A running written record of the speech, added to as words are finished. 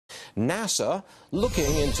NASA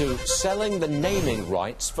looking into selling the naming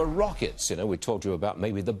rights for rockets. You know, we talked to you about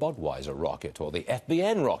maybe the Budweiser rocket or the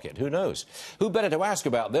FBN rocket. Who knows? Who better to ask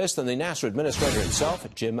about this than the NASA administrator himself,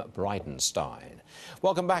 Jim Bridenstine.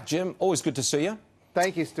 Welcome back, Jim. Always good to see you.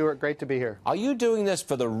 Thank you, Stuart. Great to be here. Are you doing this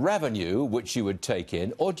for the revenue which you would take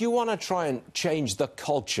in, or do you want to try and change the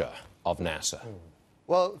culture of NASA?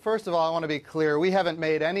 Well, first of all, I want to be clear. We haven't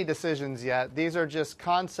made any decisions yet. These are just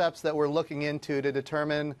concepts that we're looking into to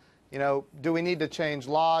determine, you know, do we need to change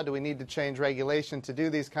law? Do we need to change regulation to do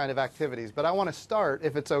these kind of activities? But I want to start,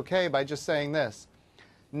 if it's okay, by just saying this.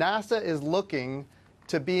 NASA is looking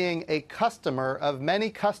to being a customer of many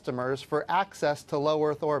customers for access to low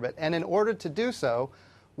Earth orbit. And in order to do so,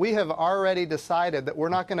 we have already decided that we're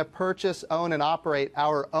not going to purchase, own, and operate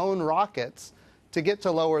our own rockets to get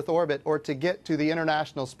to low Earth orbit or to get to the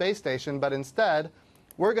International Space Station, but instead,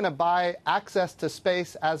 we're going to buy access to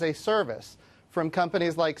space as a service from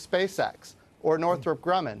companies like SpaceX or Northrop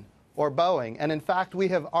Grumman or Boeing. And in fact, we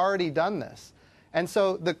have already done this. And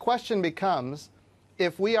so the question becomes,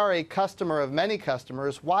 if we are a customer of many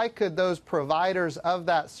customers, why could those providers of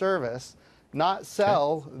that service not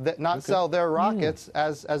sell sell their rockets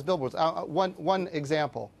as billboards? One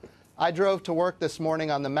example. I drove to work this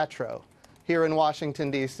morning on the Metro here in Washington,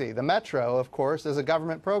 D.C. The Metro, of course, is a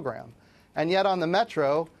government program. And yet on the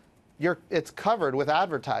Metro, it's covered with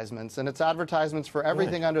advertisements, and it's advertisements for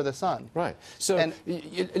everything under the sun. Right. So,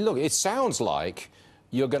 look, it sounds like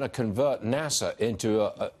you're going to convert NASA into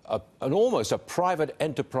an almost a private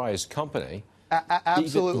enterprise company.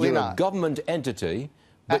 Absolutely you're not. You're a government entity,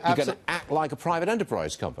 but you're going to act like a private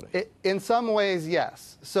enterprise company. In some ways,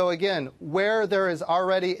 yes. So again, where there is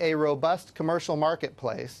already a robust commercial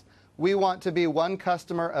marketplace, we want to be one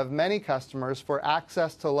customer of many customers for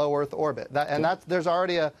access to low Earth orbit. There's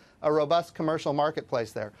already a robust commercial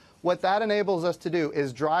marketplace there. What that enables us to do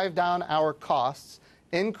is drive down our costs,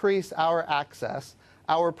 increase our access.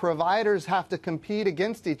 Our providers have to compete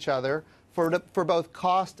against each other for both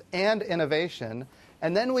cost and innovation,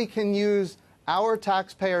 and then we can use our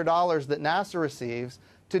taxpayer dollars that NASA receives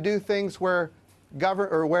to do things where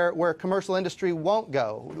commercial industry won't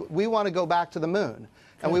go. We want to go back to the moon,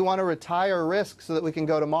 and we want to retire risk so that we can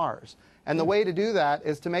go to Mars. And the way to do that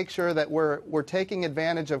is to make sure that we're taking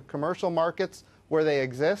advantage of commercial markets where they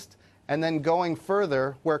exist, and then going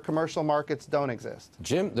further where commercial markets don't exist.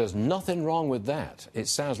 Jim, there's nothing wrong with that. It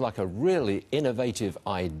sounds like a really innovative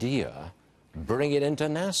idea. Bring it into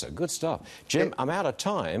NASA. Good stuff. Jim, I'm out of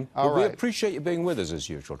time, but we appreciate you being with us as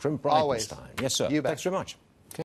usual. Jim Bridenstine. Yes, sir. You bet. Thanks very much.